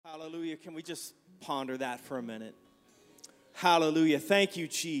Hallelujah. Can we just ponder that for a minute? Hallelujah. Thank you,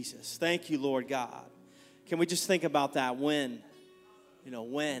 Jesus. Thank you, Lord God. Can we just think about that? When?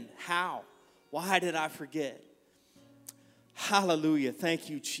 When? How? Why did I forget? Hallelujah. Thank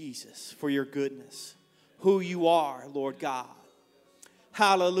you, Jesus, for your goodness. Who you are, Lord God.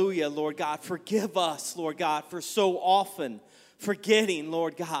 Hallelujah, Lord God. Forgive us, Lord God, for so often forgetting,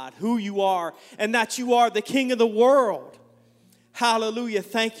 Lord God, who you are and that you are the King of the world. Hallelujah.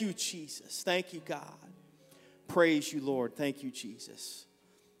 Thank you, Jesus. Thank you, God. Praise you, Lord. Thank you, Jesus.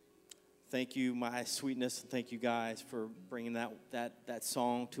 Thank you, my sweetness, and thank you guys for bringing that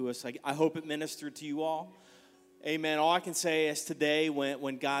song to us. I hope it ministered to you all. Amen. All I can say is today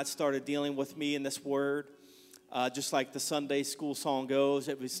when God started dealing with me in this word, just like the Sunday school song goes,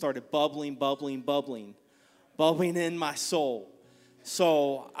 it started bubbling in my soul.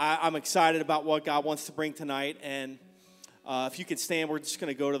 So I'm excited about what God wants to bring tonight. And if you could stand, we're just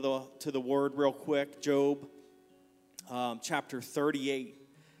going to go to the word real quick. Job chapter 38.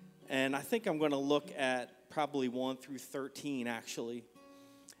 And I think I'm going to look at probably 1 through 13, actually.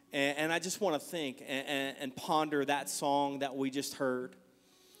 And I just want to think and ponder that song that we just heard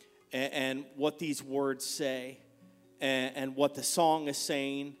and what these words say and what the song is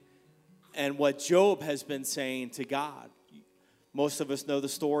saying and what Job has been saying to God. Most of us know the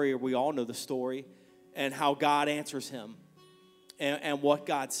story, or we all know the story, and how God answers him and what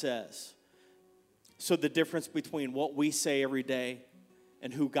God says. So the difference between what we say every day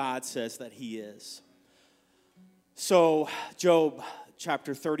and who God says that he is. So Job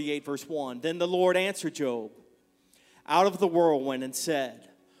chapter 38, verse 1. Then the Lord answered Job out of the whirlwind and said,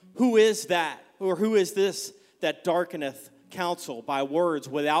 Who is that, or who is this that darkeneth counsel by words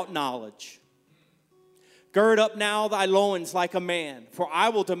without knowledge? Gird up now thy loins like a man, for I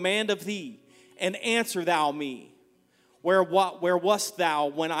will demand of thee, and answer thou me. Where wast thou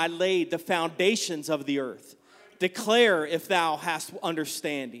when I laid the foundations of the earth? Declare if thou hast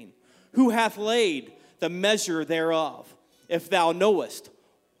understanding. Who hath laid the measure thereof, if thou knowest,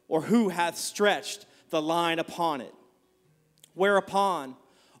 or who hath stretched the line upon it? Whereupon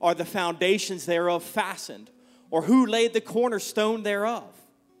are the foundations thereof fastened, or who laid the cornerstone thereof?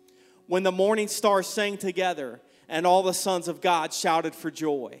 When the morning stars sang together, and all the sons of God shouted for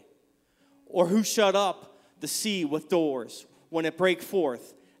joy? Or who shut up the sea with doors, when it brake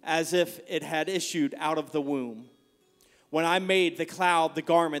forth, as if it had issued out of the womb? When I made the cloud the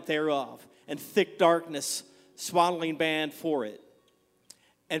garment thereof, and thick darkness swaddling band for it,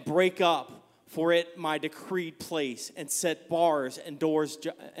 and break up for it my decreed place, and set bars and doors,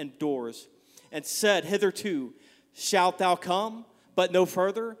 and said, Hitherto shalt thou come, but no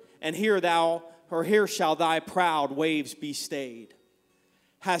further, and here shall thy proud waves be stayed.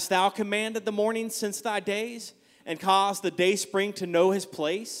 Hast thou commanded the morning since thy days, and caused the dayspring to know his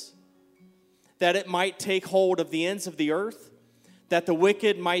place, that it might take hold of the ends of the earth, that the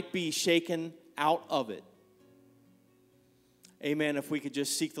wicked might be shaken out of it? Amen. If we could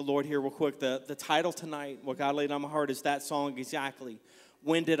just seek the Lord here real quick. The title tonight, what God laid on my heart, is that song exactly.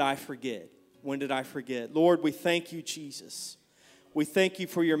 When did I forget? When did I forget? Lord, we thank you, Jesus. We thank you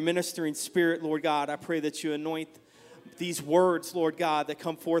for your ministering spirit, Lord God. I pray that you anoint these words, Lord God, that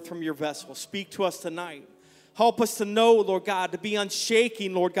come forth from your vessel. Speak to us tonight. Help us to know, Lord God, to be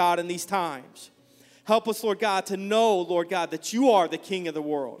unshaking, Lord God, in these times. Help us, Lord God, to know, Lord God, that you are the King of the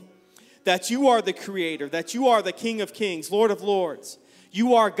world, that you are the Creator, that you are the King of kings, Lord of lords.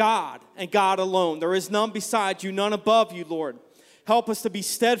 You are God and God alone. There is none beside you, none above you, Lord. Help us to be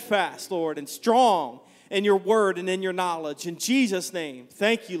steadfast, Lord, and strong in your word and in your knowledge. In Jesus' name,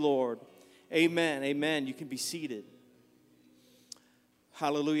 thank you, Lord. Amen. Amen. You can be seated.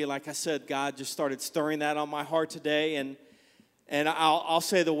 Hallelujah. Like I said, God just started stirring that on my heart today. And I'll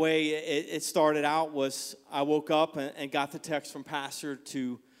say the way it started out was I woke up and got the text from Pastor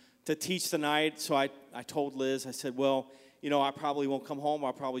to teach tonight. So I told Liz, I said, well, I probably won't come home.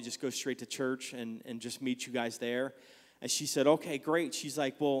 I'll probably just go straight to church and just meet you guys there. And she said, okay, great. She's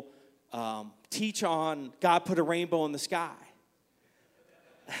like, well, teach on God put a rainbow in the sky.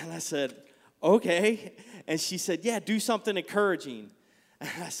 And I said, okay. And she said, yeah, do something encouraging.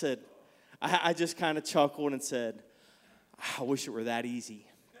 And I said, I just kind of chuckled and said, I wish it were that easy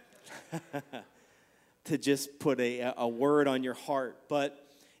to just put a word on your heart. But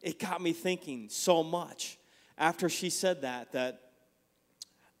it got me thinking so much after she said that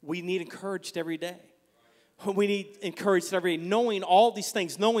we need encouraged every day. We need encouraged every day. Knowing all these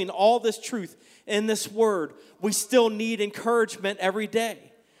things, knowing all this truth in this word, we still need encouragement every day.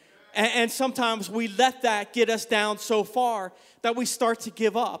 And sometimes we let that get us down so far that we start to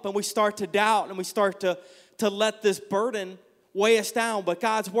give up and we start to doubt and we start to let this burden weigh us down, but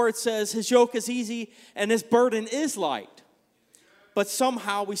God's word says his yoke is easy and his burden is light. But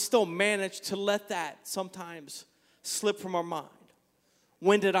somehow we still manage to let that sometimes slip from our mind.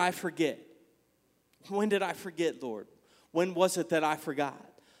 When did I forget? When did I forget, Lord? When was it that I forgot?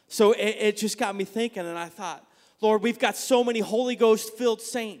 So it just got me thinking, and I thought, Lord, we've got so many Holy Ghost-filled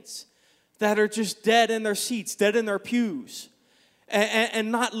saints that are just dead in their seats, dead in their pews,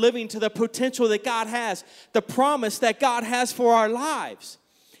 and not living to the potential that God has, the promise that God has for our lives.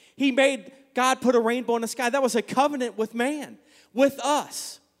 God put a rainbow in the sky. That was a covenant with man, with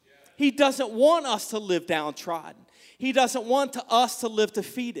us. He doesn't want us to live downtrodden. He doesn't want us to live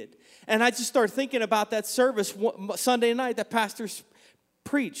defeated. And I just started thinking about that service Sunday night that pastors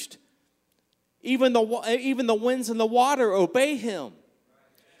preached. Even the winds and the water obey him.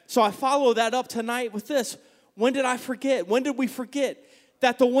 So I follow that up tonight with this. When did I forget? When did we forget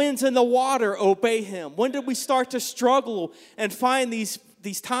that the winds and the water obey him? When did we start to struggle and find these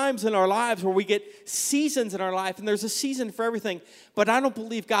times in our lives where we get seasons in our life, and there's a season for everything, but I don't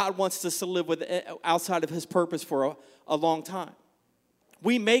believe God wants us to live outside of his purpose for a long time.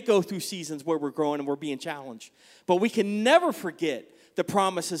 We may go through seasons where we're growing and we're being challenged, but we can never forget the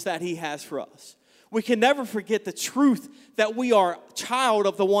promises that he has for us. We can never forget the truth that we are a child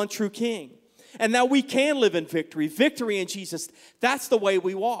of the one true King, and that we can live in victory. Victory in Jesus, that's the way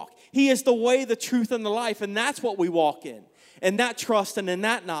we walk. He is the way, the truth, and the life, and that's what we walk in. And that trust and in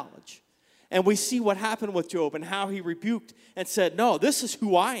that knowledge. And we see what happened with Job and how he rebuked and said, no, this is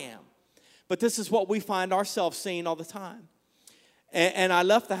who I am. But this is what we find ourselves saying all the time. And I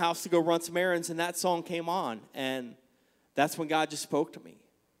left the house to go run some errands, and that song came on. And that's when God just spoke to me.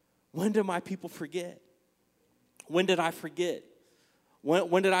 When did my people forget? When did I forget?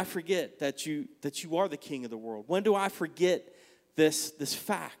 When did I forget that you are the King of the world? When do I forget this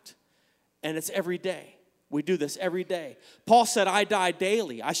fact? And it's every day. We do this every day. Paul said, I die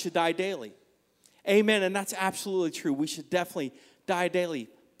daily. I should die daily. Amen. And that's absolutely true. We should definitely die daily.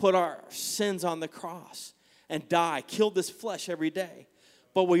 Put our sins on the cross and die. Kill this flesh every day.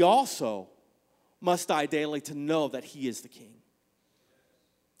 But we also must die daily to know that he is the King.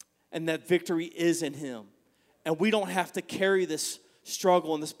 And that victory is in him. And we don't have to carry this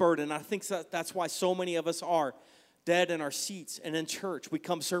struggle and this burden. I think that's why so many of us are dead in our seats and in church. We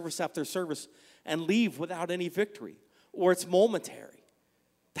come service after service and leave without any victory, or it's momentary.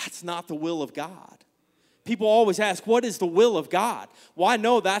 That's not the will of God. People always ask, what is the will of God? Well, I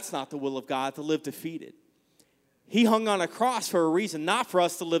know that's not the will of God, to live defeated. He hung on a cross for a reason, not for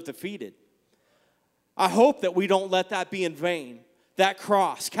us to live defeated. I hope that we don't let that be in vain, that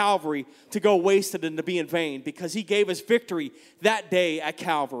cross, Calvary, to go wasted and to be in vain, because he gave us victory that day at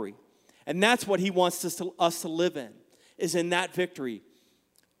Calvary. And that's what he wants us to live in, is in that victory.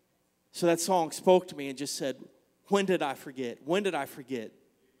 So that song spoke to me and just said, when did I forget? When did I forget?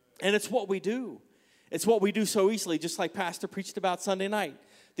 And it's what we do. It's what we do so easily, just like Pastor preached about Sunday night.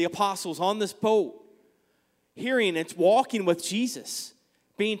 The apostles on this boat, hearing and walking with Jesus,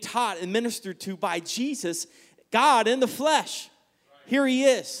 being taught and ministered to by Jesus, God in the flesh. Here he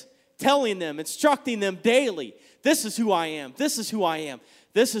is, telling them, instructing them daily, this is who I am, this is who I am,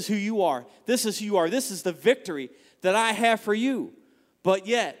 this is who you are, this is who you are, this is the victory that I have for you. But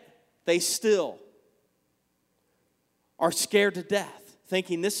yet, they still are scared to death,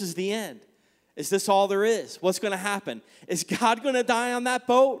 thinking this is the end. Is this all there is? What's going to happen? Is God going to die on that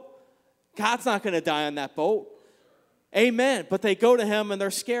boat? God's not going to die on that boat. Amen. But they go to him and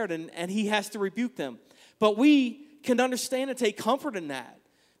they're scared, and he has to rebuke them. But we can understand and take comfort in that,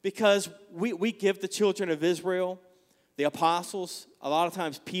 because we give the children of Israel, the apostles, a lot of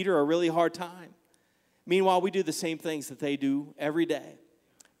times Peter, a really hard time. Meanwhile, we do the same things that they do every day.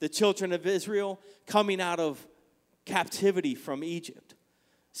 The children of Israel coming out of captivity from Egypt,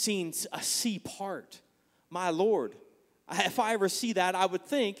 seeing a sea part. My Lord, if I ever see that, I would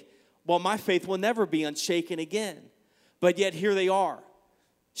think, well, my faith will never be unshaken again. But yet here they are,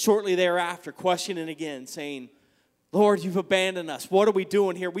 shortly thereafter, questioning again, saying, Lord, you've abandoned us. What are we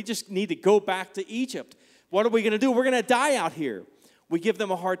doing here? We just need to go back to Egypt. What are we going to do? We're going to die out here. We give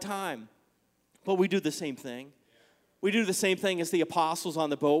them a hard time, but we do the same thing. We do the same thing as the apostles on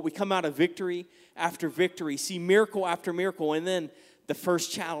the boat. We come out of victory after victory, see miracle after miracle, and then the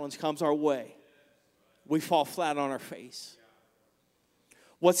first challenge comes our way. We fall flat on our face.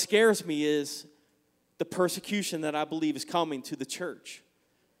 What scares me is the persecution that I believe is coming to the church,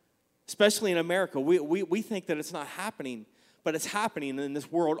 especially in America. We think that it's not happening, but it's happening in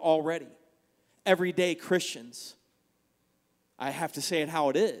this world already. Everyday Christians, I have to say it how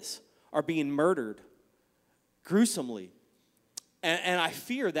it is, are being murdered gruesomely. And I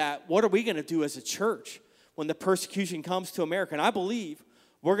fear that, what are we going to do as a church when the persecution comes to America. And I believe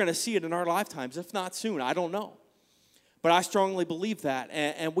we're going to see it in our lifetimes, if not soon. I don't know. But I strongly believe that.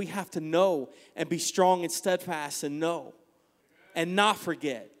 And we have to know and be strong and steadfast and know and not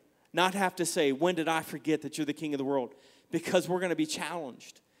forget. Not have to say, when did I forget that you're the King of the world? Because we're going to be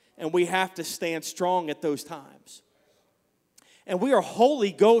challenged. And we have to stand strong at those times. And we are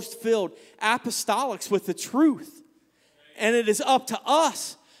Holy Ghost-filled apostolics with the truth. And it is up to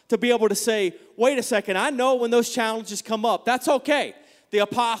us to be able to say, wait a second, I know when those challenges come up. That's okay. The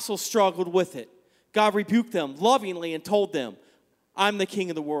apostles struggled with it. God rebuked them lovingly and told them, I'm the King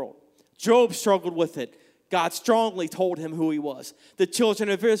of the world. Job struggled with it. God strongly told him who he was. The children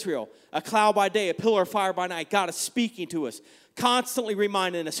of Israel, a cloud by day, a pillar of fire by night. God is speaking to us, constantly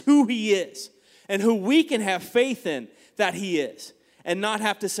reminding us who he is and who we can have faith in that he is, and not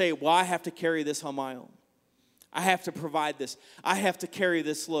have to say, well, I have to carry this on my own. I have to provide this. I have to carry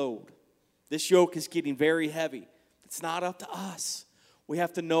this load. This yoke is getting very heavy. It's not up to us. We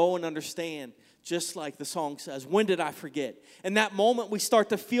have to know and understand, just like the song says, when did I forget? And that moment we start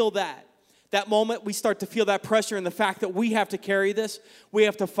to feel that. That moment we start to feel that pressure and the fact that we have to carry this. We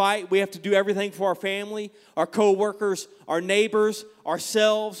have to fight. We have to do everything for our family, our co-workers, our neighbors,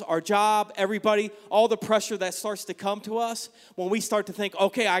 ourselves, our job, everybody. All the pressure that starts to come to us when we start to think,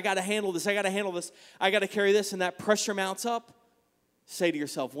 okay, I got to handle this. I got to handle this. I got to carry this. And that pressure mounts up. Say to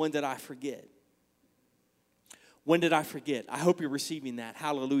yourself, when did I forget? When did I forget? I hope you're receiving that.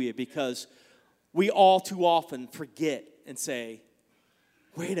 Hallelujah. Because we all too often forget and say,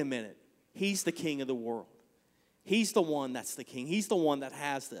 wait a minute. He's the King of the world. He's the one that's the King. He's the one that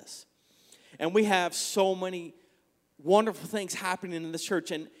has this. And we have so many wonderful things happening in the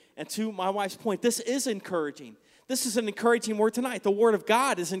church. And to my wife's point, this is encouraging. This is an encouraging word tonight. The Word of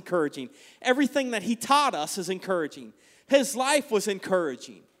God is encouraging. Everything that He taught us is encouraging. His life was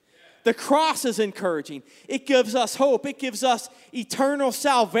encouraging. The cross is encouraging. It gives us hope. It gives us eternal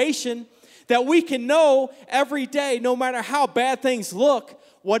salvation that we can know every day, no matter how bad things look.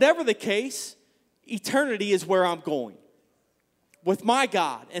 Whatever the case, eternity is where I'm going with my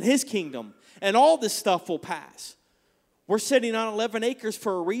God and His kingdom, and all this stuff will pass. We're sitting on 11 acres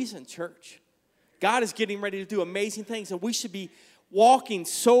for a reason, church. God is getting ready to do amazing things, and we should be walking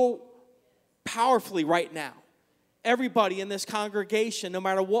so powerfully right now. Everybody in this congregation, no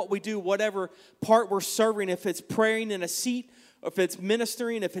matter what we do, whatever part we're serving, if it's praying in a seat, if it's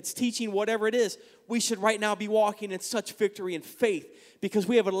ministering, if it's teaching, whatever it is, we should right now be walking in such victory and faith because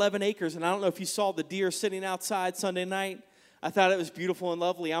we have 11 acres. And I don't know if you saw the deer sitting outside Sunday night. I thought it was beautiful and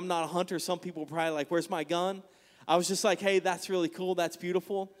lovely. I'm not a hunter. Some people are probably like, where's my gun? I was just like, hey, that's really cool. That's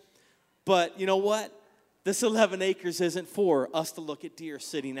beautiful. But you know what? This 11 acres isn't for us to look at deer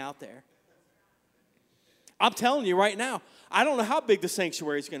sitting out there. I'm telling you right now, I don't know how big the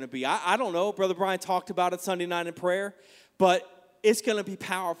sanctuary is going to be. I don't know. Brother Brian talked about it Sunday night in prayer. But it's going to be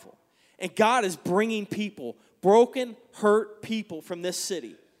powerful. And God is bringing people, broken, hurt people from this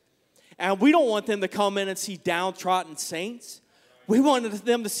city. And we don't want them to come in and see downtrodden saints. We want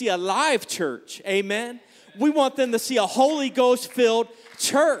them to see a live church. Amen. We want them to see a Holy Ghost-filled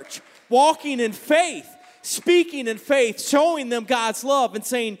church, walking in faith, speaking in faith, showing them God's love and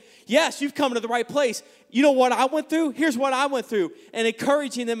saying, yes, you've come to the right place. You know what I went through? Here's what I went through. And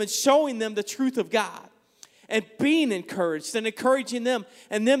encouraging them and showing them the truth of God. And being encouraged and encouraging them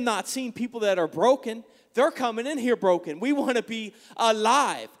and them not seeing people that are broken. They're coming in here broken. We want to be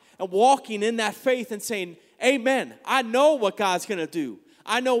alive and walking in that faith and saying, amen. I know what God's going to do.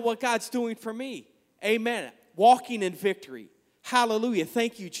 I know what God's doing for me. Amen. Walking in victory. Hallelujah.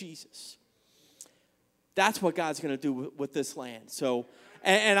 Thank you, Jesus. That's what God's going to do with this land. So,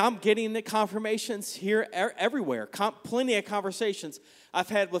 and I'm getting the confirmations here everywhere. Plenty of conversations I've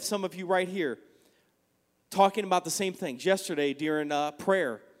had with some of you right here. Talking about the same things. Yesterday during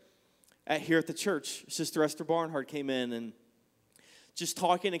prayer here at the church, Sister Esther Barnhart came in and just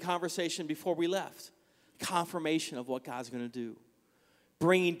talking in conversation before we left. Confirmation of what God's going to do.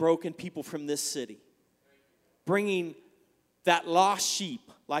 Bringing broken people from this city. Bringing that lost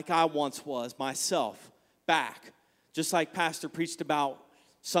sheep, like I once was, myself, back. Just like Pastor preached about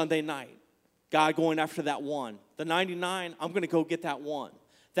Sunday night. God going after that one. The 99, I'm going to go get that one.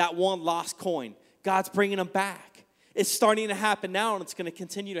 That one lost coin. God's bringing them back. It's starting to happen now, and it's going to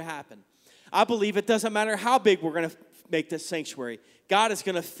continue to happen. I believe it doesn't matter how big we're going to make this sanctuary. God is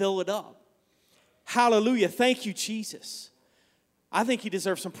going to fill it up. Hallelujah. Thank you, Jesus. I think He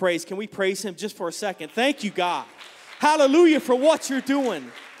deserves some praise. Can we praise Him just for a second? Thank you, God. Hallelujah for what you're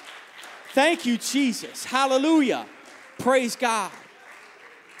doing. Thank you, Jesus. Hallelujah. Praise God.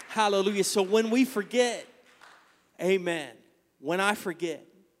 Hallelujah. So when we forget, amen, when I forget,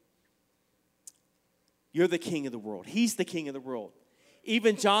 You're the king of the world. He's the king of the world.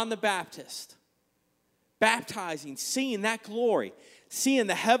 Even John the Baptist, baptizing, seeing that glory, seeing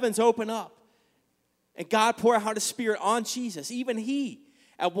the heavens open up, and God pour out His Spirit on Jesus. Even he,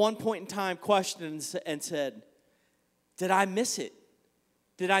 at one point in time, questioned and said, did I miss it?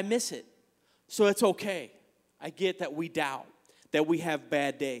 Did I miss it? So it's okay. I get that we doubt, that we have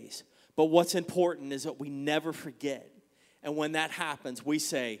bad days. But what's important is that we never forget. And when that happens, we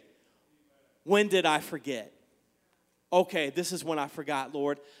say, when did I forget? Okay, this is when I forgot,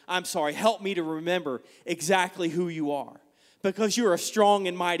 Lord. I'm sorry. Help me to remember exactly who you are, because you're a strong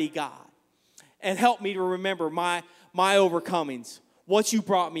and mighty God. And help me to remember my overcomings, what you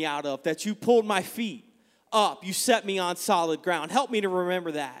brought me out of, that you pulled my feet up. You set me on solid ground. Help me to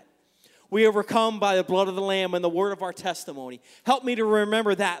remember that. We overcome by the blood of the Lamb and the word of our testimony. Help me to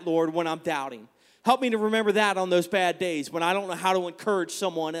remember that, Lord, when I'm doubting. Help me to remember that on those bad days when I don't know how to encourage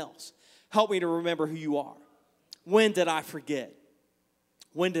someone else. Help me to remember who you are. When did I forget?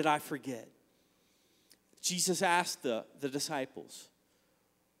 When did I forget? Jesus asked the disciples,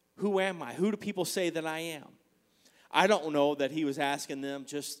 who am I? Who do people say that I am? I don't know that he was asking them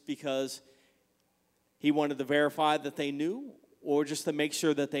just because he wanted to verify that they knew, or just to make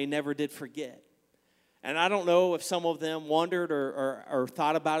sure that they never did forget. And I don't know if some of them wondered or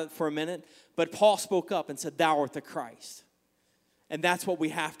thought about it for a minute, but Paul spoke up and said, thou art the Christ. And that's what we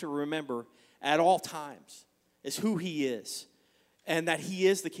have to remember at all times, is who he is, and that he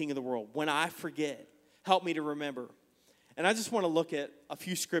is the king of the world. When I forget, help me to remember. And I just want to look at a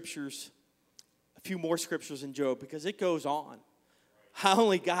few scriptures, a few more scriptures in Job, because it goes on. I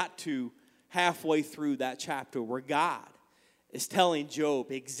only got to halfway through that chapter where God is telling Job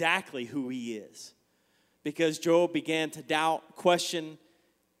exactly who he is. Because Job began to doubt, question,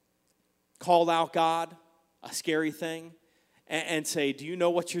 called out God, a scary thing, and say, do you know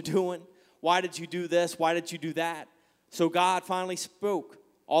what you're doing? Why did you do this? Why did you do that? So God finally spoke.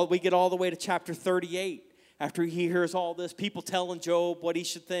 We get all the way to chapter 38. After he hears all this, people telling Job what he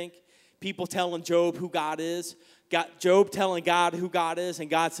should think, people telling Job who God is, Job telling God who God is, and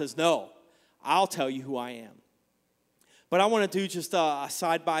God says, no, I'll tell you who I am. But I want to do just a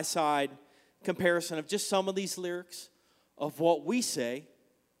side-by-side comparison of just some of these lyrics of what we say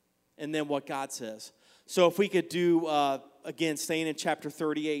and then what God says. So if we could do, again, staying in chapter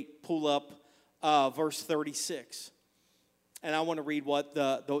 38, pull up verse 36. And I want to read what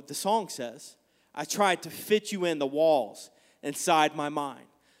the song says. I tried to fit you in the walls inside my mind.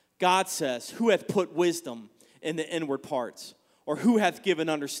 God says, who hath put wisdom in the inward parts? Or who hath given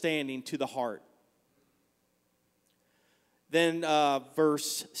understanding to the heart? Then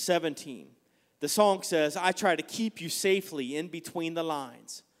verse 17. The song says, I try to keep you safely in between the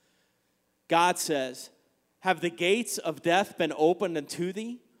lines. God says, have the gates of death been opened unto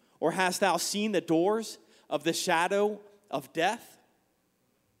thee? Or hast thou seen the doors of the shadow of death?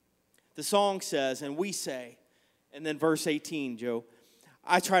 The song says, and we say, and then verse 18, Joe,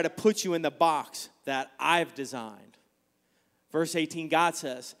 I try to put you in the box that I've designed. Verse 18, God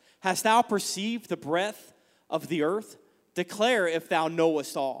says, hast thou perceived the breadth of the earth? Declare if thou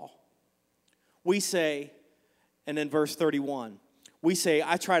knowest all. We say, and then verse 31, we say,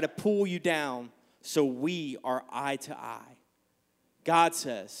 I try to pull you down so we are eye to eye. God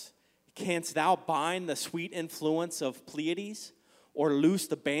says, canst thou bind the sweet influence of Pleiades or loose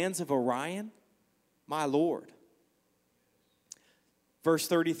the bands of Orion? My Lord. Verse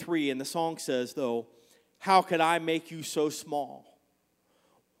 33, and the song says, though, how could I make you so small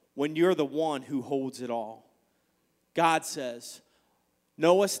when you're the one who holds it all? God says,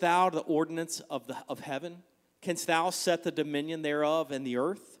 knowest thou the ordinance of heaven? Canst thou set the dominion thereof in the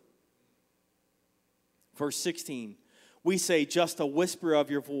earth? Verse 16, we say, just a whisper of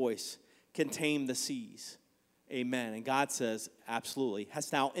your voice can tame the seas. Amen. And God says, absolutely.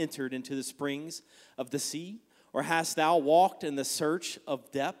 Hast thou entered into the springs of the sea? Or hast thou walked in the search of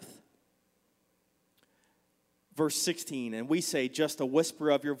depth? Verse 16, and we say, just a whisper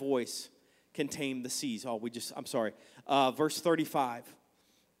of your voice can tame the seas. Verse 35.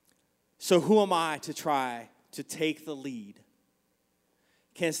 So who am I to try to take the lead?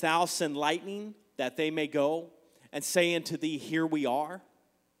 Canst thou send lightning that they may go and say unto thee, here we are?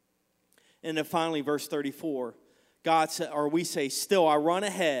 And then finally, verse 34, we say, still I run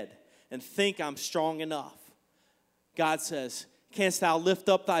ahead and think I'm strong enough. God says, canst thou lift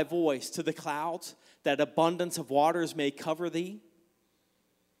up thy voice to the clouds, that abundance of waters may cover thee?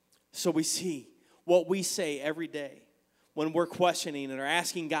 So we see what we say every day when we're questioning and are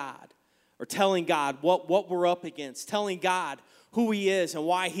asking God or telling God what we're up against, telling God who he is and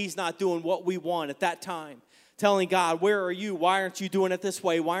why he's not doing what we want at that time, telling God, where are you? Why aren't you doing it this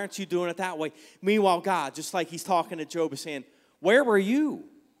way? Why aren't you doing it that way? Meanwhile, God, just like he's talking to Job, is saying, where were you?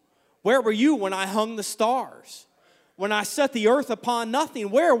 Where were you when I hung the stars? When I set the earth upon nothing,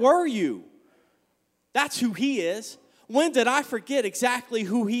 where were you? That's who he is. When did I forget exactly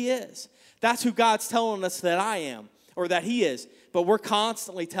who he is? That's who God's telling us that I am, or that he is. But we're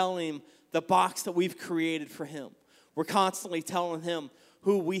constantly telling him the box that we've created for him. We're constantly telling him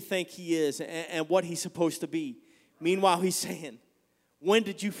who we think he is and what he's supposed to be. Meanwhile, he's saying, when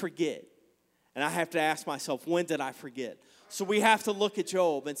did you forget? And I have to ask myself, when did I forget? So we have to look at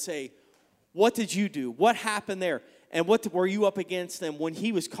Job and say, what did you do? What happened there? And what were you up against them when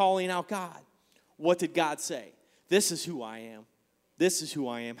he was calling out God? What did God say? This is who I am. This is who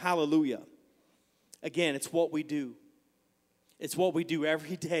I am. Hallelujah. Again, it's what we do. It's what we do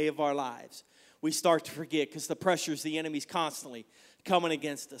every day of our lives. We start to forget because the pressures, the enemy's constantly coming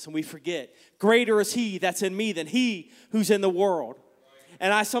against us. And we forget, greater is he that's in me than he who's in the world.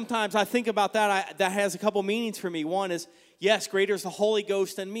 And I think about that. That has a couple meanings for me. One is, yes, greater is the Holy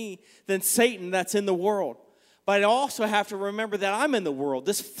Ghost in me than Satan that's in the world. But I also have to remember that I'm in the world.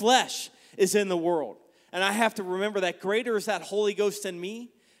 This flesh is in the world. And I have to remember that greater is that Holy Ghost in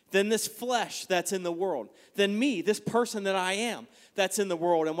me than this flesh that's in the world, than me, this person that I am that's in the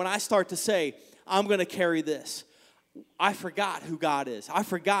world. And when I start to say, I'm going to carry this, I forgot who God is. I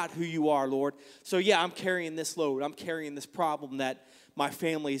forgot who you are, Lord. So yeah, I'm carrying this load. I'm carrying this problem that my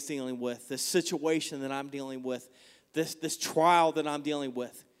family is dealing with, this situation that I'm dealing with, this trial that I'm dealing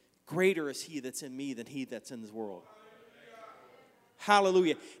with. Greater is he that's in me than he that's in this world.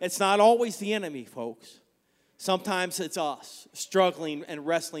 Hallelujah. It's not always the enemy, folks. Sometimes it's us struggling and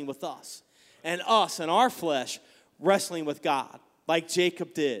wrestling with us. And us and our flesh wrestling with God, like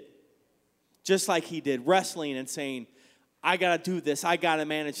Jacob did. Just like he did, wrestling and saying, I got to do this. I got to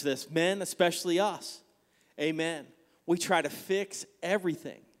manage this. Men, especially us. Amen. We try to fix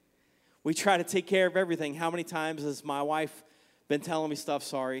everything. We try to take care of everything. How many times has my wife been telling me stuff,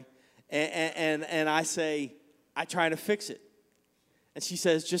 sorry, and I say, I try to fix it. And she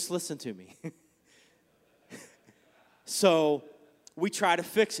says, just listen to me. So we try to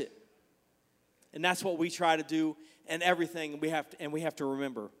fix it. And that's what we try to do and everything. We have to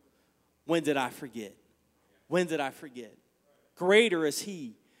remember, when did I forget? When did I forget? Greater is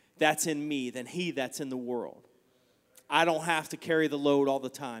he that's in me than he that's in the world. I don't have to carry the load all the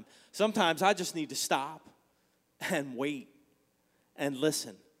time. Sometimes I just need to stop and wait and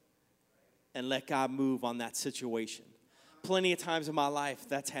listen and let God move on that situation. Plenty of times in my life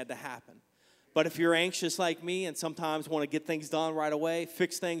that's had to happen. But if you're anxious like me and sometimes want to get things done right away,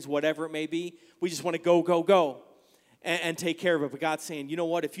 fix things, whatever it may be, we just want to go, and take care of it. But God's saying, you know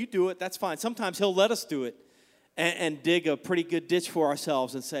what, if you do it, that's fine. Sometimes he'll let us do it and dig a pretty good ditch for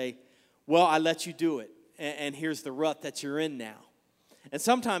ourselves and say, well, I let you do it, and here's the rut that you're in now. And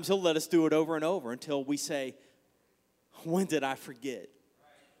sometimes he'll let us do it over and over until we say, when did I forget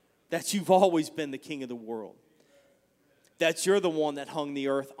that you've always been the king of the world? That you're the one that hung the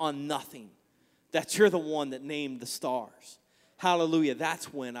earth on nothing. That you're the one that named the stars. Hallelujah.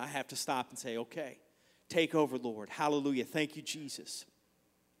 That's when I have to stop and say, okay, take over, Lord. Hallelujah. Thank you, Jesus.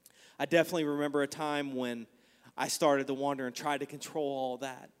 I definitely remember a time when I started to wonder and tried to control all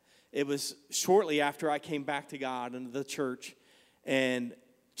that. It was shortly after I came back to God and the church and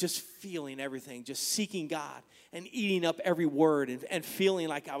just feeling everything, just seeking God and eating up every word and feeling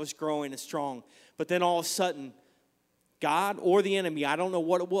like I was growing and strong. But then all of a sudden, God or the enemy, I don't know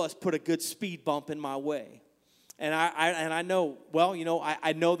what it was, put a good speed bump in my way. And I know, well, you know,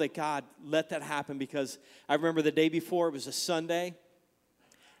 I know that God let that happen because I remember the day before, it was a Sunday,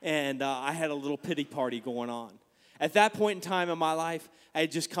 and I had a little pity party going on. At that point in time in my life, I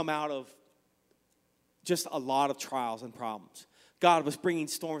had just come out of just a lot of trials and problems. God was bringing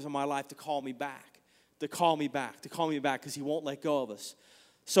storms in my life to call me back, because he won't let go of us.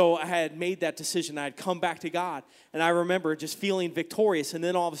 So I had made that decision. I had come back to God, and I remember just feeling victorious. And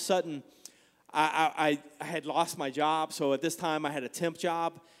then all of a sudden, I had lost my job. So at this time, I had a temp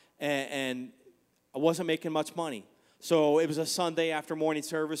job, and I wasn't making much money. So it was a Sunday after morning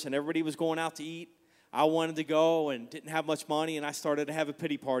service, and everybody was going out to eat. I wanted to go and didn't have much money, and I started to have a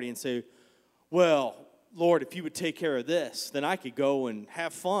pity party and say, well, Lord, if you would take care of this, then I could go and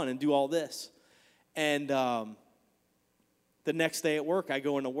have fun and do all this. And the next day at work, I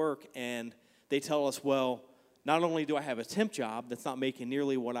go into work, and they tell us, well, not only do I have a temp job that's not making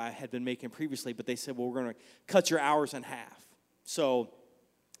nearly what I had been making previously, but they said, well, we're going to cut your hours in half. So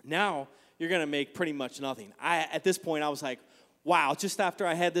now you're going to make pretty much nothing. At this point, I was like, wow, just after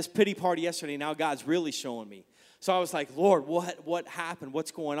I had this pity party yesterday, now God's really showing me. So I was like, Lord, what happened?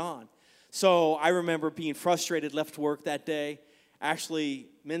 What's going on? So I remember being frustrated, left work that day. Actually,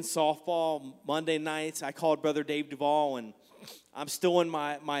 men's softball, Monday nights, I called Brother Dave Duvall, and I'm still in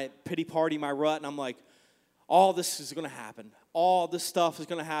my pity party, my rut, and I'm like, all this is going to happen. All this stuff is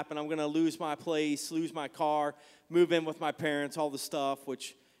going to happen. I'm going to lose my place, lose my car, move in with my parents, all this stuff,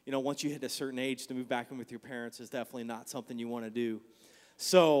 which, you know, once you hit a certain age, to move back in with your parents is definitely not something you want to do.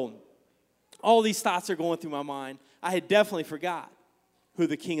 So all these thoughts are going through my mind. I had definitely forgot who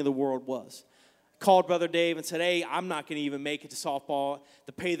the king of the world was. Called Brother Dave and said, hey, I'm not going to even make it to softball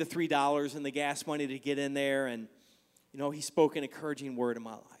to pay the $3 and the gas money to get in there. And, you know, he spoke an encouraging word in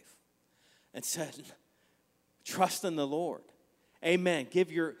my life and said, trust in the Lord. Amen.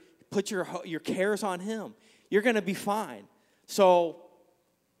 Put your cares on him. You're going to be fine. So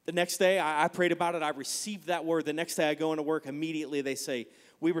the next day, I prayed about it. I received that word. The next day, I go into work. Immediately, they say,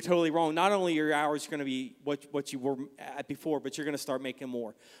 we were totally wrong. Not only are your hours going to be what you were at before, but you're going to start making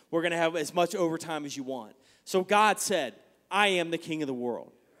more. We're going to have as much overtime as you want. So God said, I am the king of the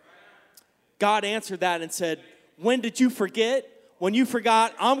world. God answered that and said, when did you forget? When you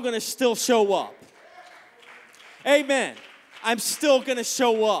forgot, I'm going to still show up. Amen. I'm still going to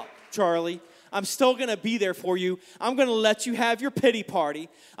show up, Charlie. I'm still going to be there for you. I'm going to let you have your pity party.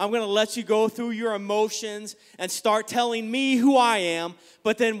 I'm going to let you go through your emotions and start telling me who I am.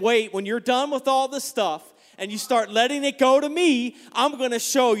 But then wait, when you're done with all this stuff and you start letting it go to me, I'm going to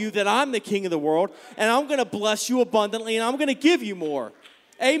show you that I'm the king of the world, and I'm going to bless you abundantly, and I'm going to give you more.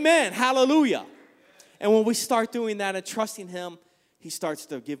 Amen. Hallelujah. And when we start doing that and trusting him, he starts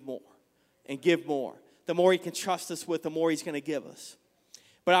to give more and give more. The more he can trust us with, the more he's going to give us.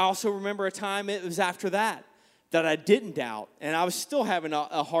 But I also remember a time, it was after that I didn't doubt. And I was still having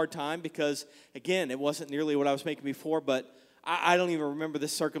a hard time because, again, it wasn't nearly what I was making before. But I don't even remember the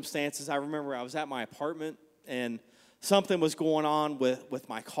circumstances. I remember I was at my apartment and something was going on with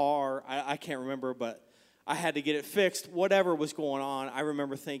my car. I can't remember, but I had to get it fixed. Whatever was going on, I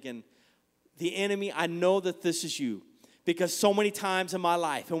remember thinking, the enemy, I know that this is you. Because so many times in my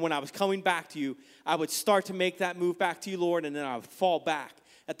life, and when I was coming back to you, I would start to make that move back to you, Lord, and then I would fall back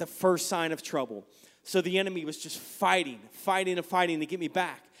at the first sign of trouble. So the enemy was just fighting to get me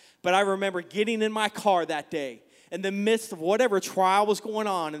back. But I remember getting in my car that day in the midst of whatever trial was going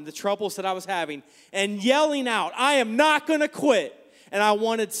on and the troubles that I was having and yelling out, I am not going to quit. And I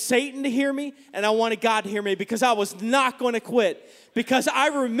wanted Satan to hear me, and I wanted God to hear me, because I was not going to quit. Because I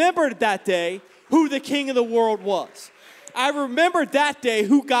remembered that day who the king of the world was. I remembered that day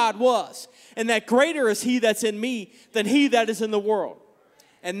who God was, and that greater is he that's in me than he that is in the world.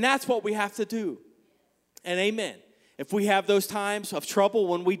 And that's what we have to do. And amen. If we have those times of trouble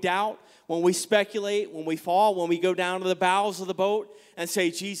when we doubt, when we speculate, when we fall, when we go down to the bowels of the boat and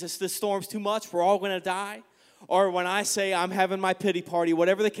say, Jesus, this storm's too much, we're all going to die. Or when I say I'm having my pity party,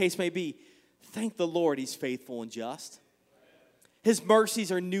 whatever the case may be, thank the Lord he's faithful and just. His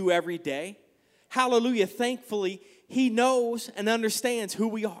mercies are new every day. Hallelujah. Thankfully, he knows and understands who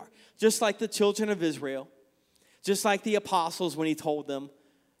we are. Just like the children of Israel. Just like the apostles when he told them,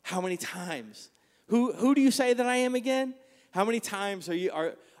 how many times? Who do you say that I am again? How many times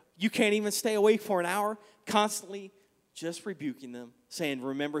you can't even stay awake for an hour? Constantly just rebuking them, saying,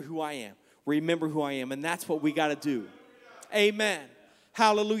 remember who I am. Remember who I am. And that's what we got to do. Amen.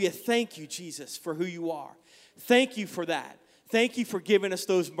 Hallelujah. Thank you, Jesus, for who you are. Thank you for that. Thank you for giving us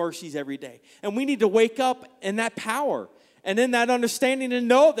those mercies every day. And we need to wake up in that power and in that understanding and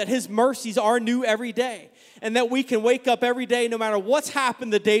know that his mercies are new every day. And that we can wake up every day no matter what's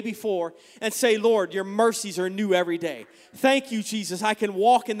happened the day before and say, Lord, your mercies are new every day. Thank you, Jesus. I can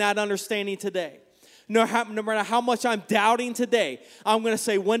walk in that understanding today. No matter how much I'm doubting today, I'm going to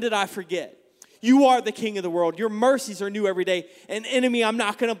say, when did I forget? You are the king of the world. Your mercies are new every day. And enemy, I'm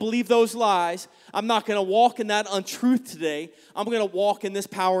not going to believe those lies. I'm not going to walk in that untruth today. I'm going to walk in this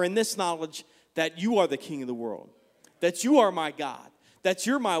power and this knowledge that you are the king of the world. That you are my God. That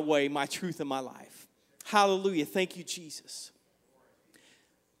you're my way, my truth, and my life. Hallelujah. Thank you, Jesus.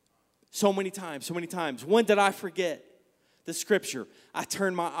 So many times. When did I forget the scripture? I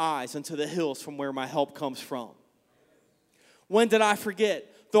turn my eyes unto the hills from where my help comes from. When did I forget?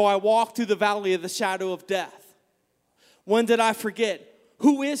 Though I walk through the valley of the shadow of death. When did I forget?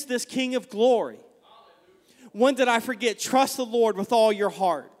 Who is this King of glory? When did I forget? Trust the Lord with all your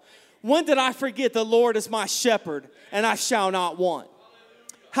heart. When did I forget the Lord is my shepherd and I shall not want?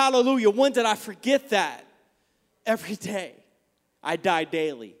 Hallelujah. When did I forget that? Every day. I die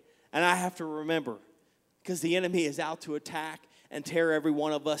daily. And I have to remember, because the enemy is out to attack and tear every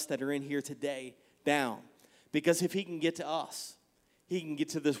one of us that are in here today down. Because if he can get to us, he can get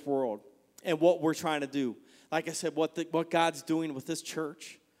to this world and what we're trying to do. Like I said, what God's doing with this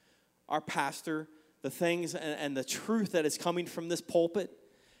church, our pastor, the things and the truth that is coming from this pulpit,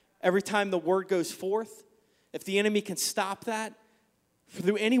 every time the word goes forth, if the enemy can stop that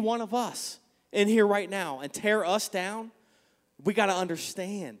through any one of us in here right now and tear us down, we got to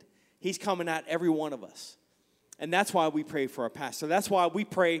understand he's coming at every one of us. And that's why we pray for our pastor. That's why we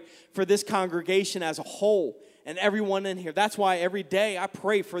pray for this congregation as a whole and everyone in here. That's why every day I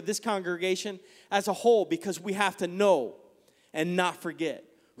pray for this congregation as a whole, because we have to know and not forget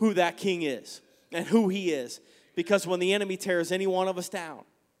who that king is and who he is. Because when the enemy tears any one of us down,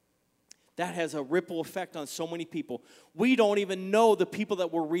 that has a ripple effect on so many people. We don't even know the people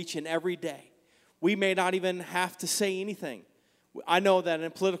that we're reaching every day. We may not even have to say anything. I know that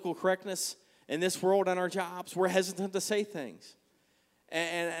in political correctness in this world and our jobs, we're hesitant to say things.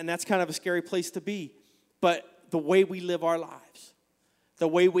 And that's kind of a scary place to be. But the way we live our lives, the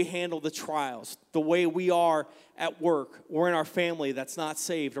way we handle the trials, the way we are at work or in our family that's not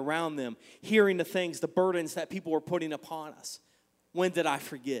saved, around them, hearing the things, the burdens that people are putting upon us. When did I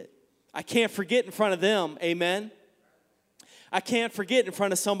forget? I can't forget in front of them, amen? I can't forget in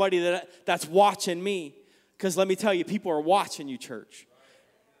front of somebody that's watching me. Because let me tell you, people are watching you, church.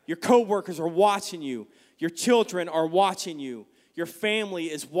 Your coworkers are watching you. Your children are watching you. Your family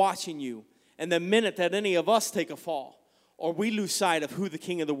is watching you. And the minute that any of us take a fall or we lose sight of who the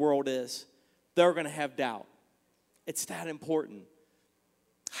king of the world is, they're going to have doubt. It's that important.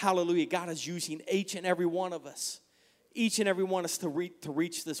 Hallelujah. God is using each and every one of us. Each and every one of us to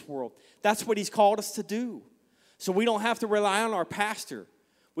reach this world. That's what he's called us to do. So we don't have to rely on our pastor.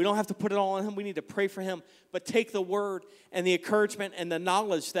 We don't have to put it all on him. We need to pray for him. But take the word and the encouragement and the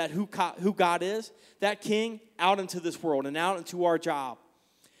knowledge that who God is, that king, out into this world and out into our job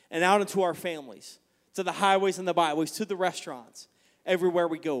and out into our families, to the highways and the byways, to the restaurants. Everywhere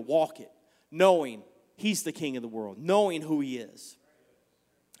we go, walk it, knowing he's the king of the world, knowing who he is.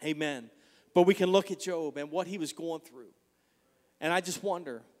 Amen. But we can look at Job and what he was going through. And I just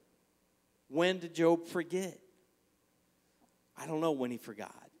wonder, when did Job forget? I don't know when he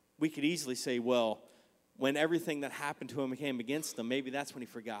forgot. We could easily say, well, when everything that happened to him came against him, maybe that's when he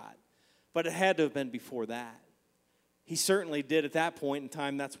forgot. But it had to have been before that. He certainly did at that point in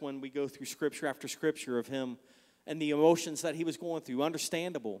time. That's when we go through scripture after scripture of him and the emotions that he was going through.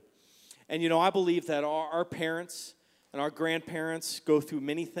 Understandable. And, I believe that our parents and our grandparents go through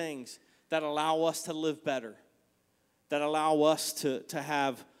many things that allow us to live better, that allow us to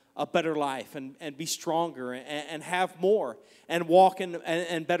have a better life and be stronger and have more and walk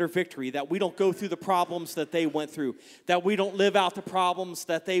in better victory, that we don't go through the problems that they went through, that we don't live out the problems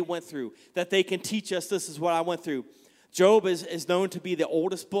that they went through, that they can teach us this is what I went through. Job is known to be the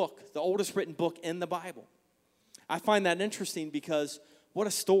oldest book, the oldest written book in the Bible. I find that interesting because what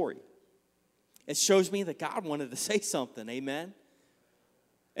a story. It shows me that God wanted to say something, amen?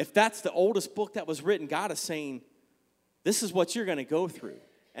 If that's the oldest book that was written, God is saying, this is what you're going to go through.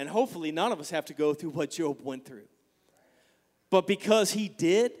 And hopefully none of us have to go through what Job went through. But because he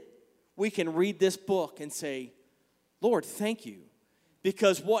did, we can read this book and say, Lord, thank you.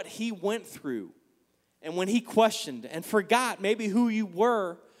 Because what he went through, and when he questioned and forgot maybe who you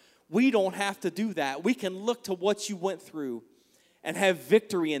were, we don't have to do that. We can look to what you went through and have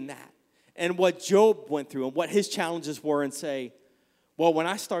victory in that. And what Job went through and what his challenges were, and say, well, when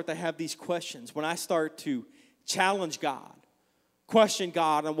I start to have these questions, when I start to challenge God, question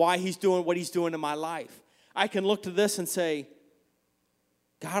God and why he's doing what he's doing in my life, I can look to this and say,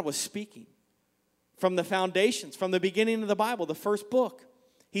 God was speaking from the foundations, from the beginning of the Bible, the first book.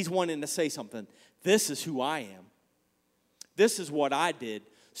 He's wanting to say something. This is who I am. This is what I did.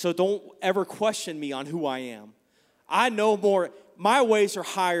 So don't ever question me on who I am. I know more. My ways are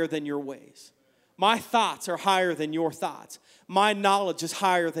higher than your ways. My thoughts are higher than your thoughts. My knowledge is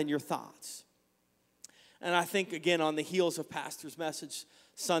higher than your thoughts. And I think, again, on the heels of Pastor's message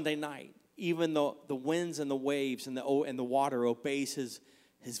Sunday night, even the winds and the waves and the water obeys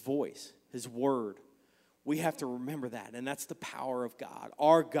his voice, his word. We have to remember that, and that's the power of God.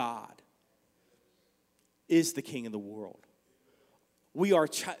 Our God is the King of the world. We are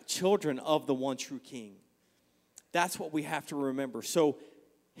children of the one true King. That's what we have to remember. So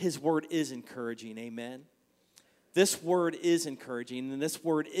his word is encouraging, amen? This word is encouraging, and this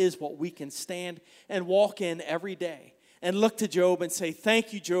word is what we can stand and walk in every day and look to Job and say,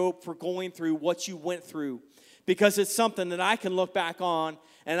 thank you, Job, for going through what you went through, because it's something that I can look back on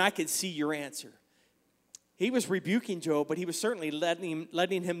and I can see your answer. He was rebuking Job, but he was certainly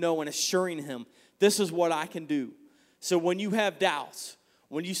letting him know and assuring him, this is what I can do. So when you have doubts,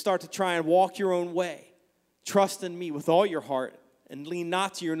 when you start to try and walk your own way, trust in me with all your heart and lean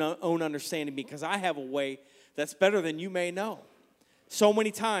not to your own understanding, because I have a way that's better than you may know. So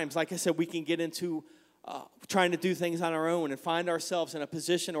many times, like I said, we can get into trying to do things on our own and find ourselves in a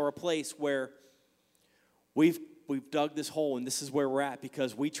position or a place where we've dug this hole and this is where we're at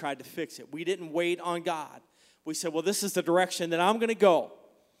because we tried to fix it. We didn't wait on God. We said, well, this is the direction that I'm going to go,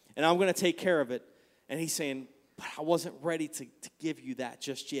 and I'm going to take care of it. And he's saying, but I wasn't ready to give you that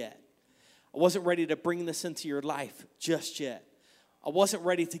just yet. I wasn't ready to bring this into your life just yet. I wasn't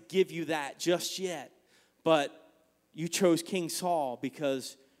ready to give you that just yet. But you chose King Saul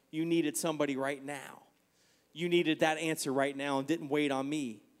because you needed somebody right now. You needed that answer right now and didn't wait on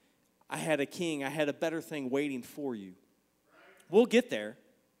me. I had a king. I had a better thing waiting for you. We'll get there.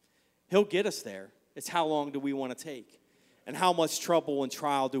 He'll get us there. It's how long do we want to take? And how much trouble and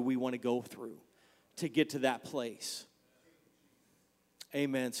trial do we want to go through to get to that place?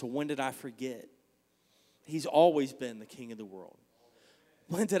 Amen. So when did I forget? He's always been the king of the world.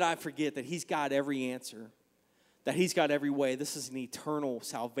 When did I forget that he's got every answer? That he's got every way? This is an eternal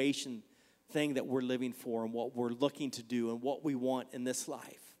salvation thing that we're living for and what we're looking to do and what we want in this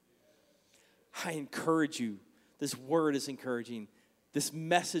life. I encourage you. This word is encouraging. This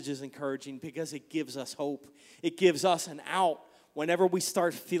message is encouraging because it gives us hope. It gives us an out whenever we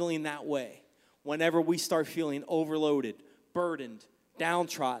start feeling that way. Whenever we start feeling overloaded, burdened,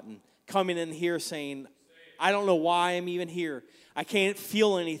 downtrodden, coming in here saying, I don't know why I'm even here. I can't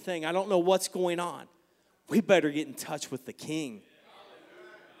feel anything. I don't know what's going on. We better get in touch with the King.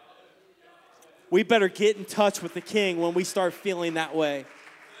 We better get in touch with the King when we start feeling that way.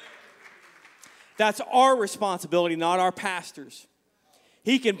 That's our responsibility, not our pastor's.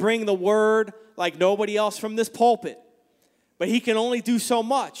 He can bring the word like nobody else from this pulpit, but he can only do so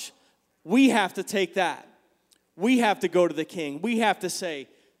much. We have to take that. We have to go to the King. We have to say,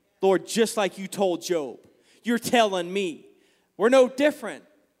 Lord, just like you told Job, you're telling me. We're no different.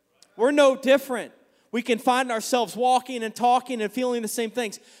 We're no different. We can find ourselves walking and talking and feeling the same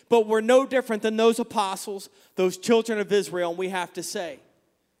things, but we're no different than those apostles, those children of Israel, and we have to say,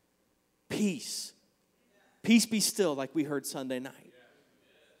 peace. Peace be still, like we heard Sunday night.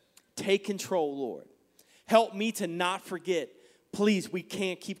 Take control, Lord. Help me to not forget. Please, we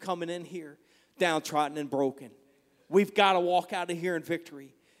can't keep coming in here downtrodden and broken. We've got to walk out of here in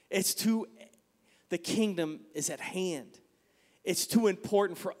victory. The kingdom is at hand. It's too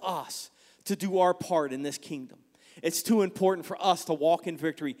important for us to do our part in this kingdom. It's too important for us to walk in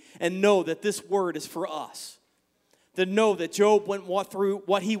victory and know that this word is for us. To know that Job went through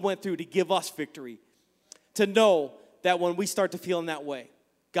what he went through to give us victory. To know that when we start to feel in that way,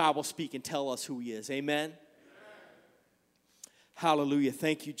 God will speak and tell us who he is. Amen? Hallelujah.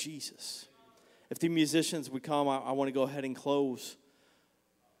 Thank you, Jesus. If the musicians would come, I want to go ahead and close.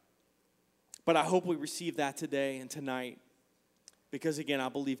 But I hope we receive that today and tonight. Because, again, I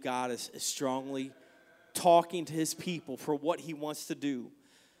believe God is strongly talking to his people for what he wants to do.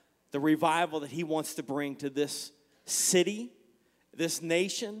 The revival that he wants to bring to this city, this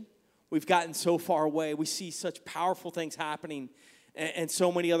nation. We've gotten so far away. We see such powerful things happening in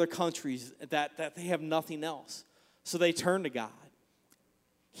so many other countries that they have nothing else. So they turn to God.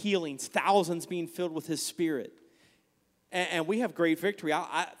 Healings, thousands being filled with his Spirit. And we have great victory.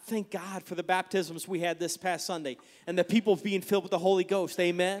 I thank God for the baptisms we had this past Sunday and the people being filled with the Holy Ghost.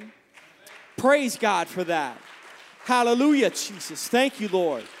 Amen. Praise God for that. Hallelujah, Jesus. Thank you,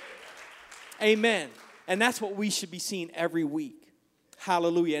 Lord. Amen. And that's what we should be seeing every week.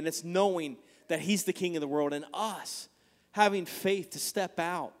 Hallelujah. And it's knowing that he's the King of the world and us having faith to step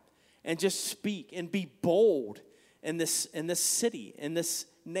out and just speak and be bold in this city, in this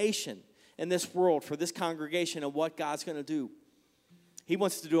nation, in this world, for this congregation and what God's going to do. He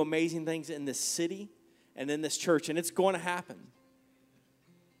wants to do amazing things in this city and in this church, and it's going to happen.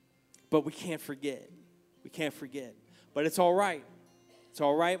 But we can't forget. We can't forget. But it's all right. It's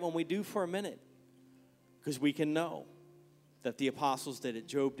all right when we do for a minute, because we can know that the apostles did it,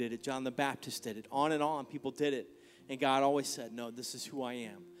 Job did it, John the Baptist did it, on, people did it. And God always said, no, this is who I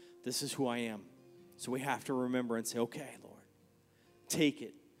am. This is who I am. So we have to remember and say, okay, Lord, take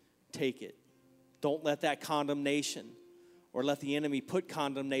it. Take it. Don't let that condemnation or let the enemy put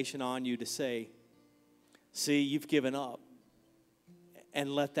condemnation on you to say, see, you've given up.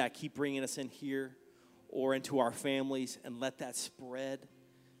 And let that keep bringing us in here or into our families, and let that spread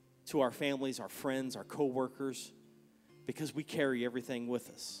to our families, our friends, our coworkers, because we carry everything with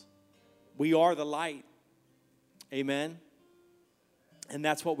us. We are the light. Amen. And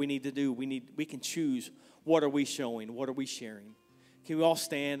that's what we need to do. We can choose, what are we showing? What are we sharing? Can we all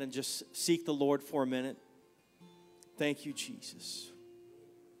stand and just seek the Lord for a minute? Thank you, Jesus.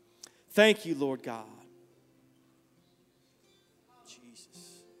 Thank you, Lord God.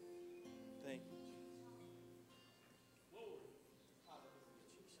 Jesus. Thank you, Jesus.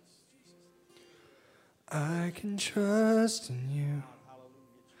 I can trust in you,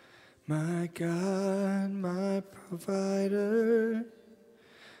 my God, my provider.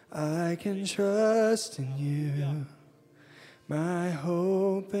 I can trust in you, my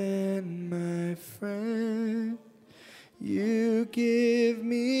hope and my friend. You give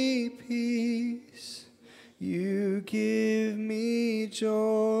me peace, you give me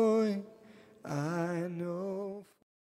joy. I know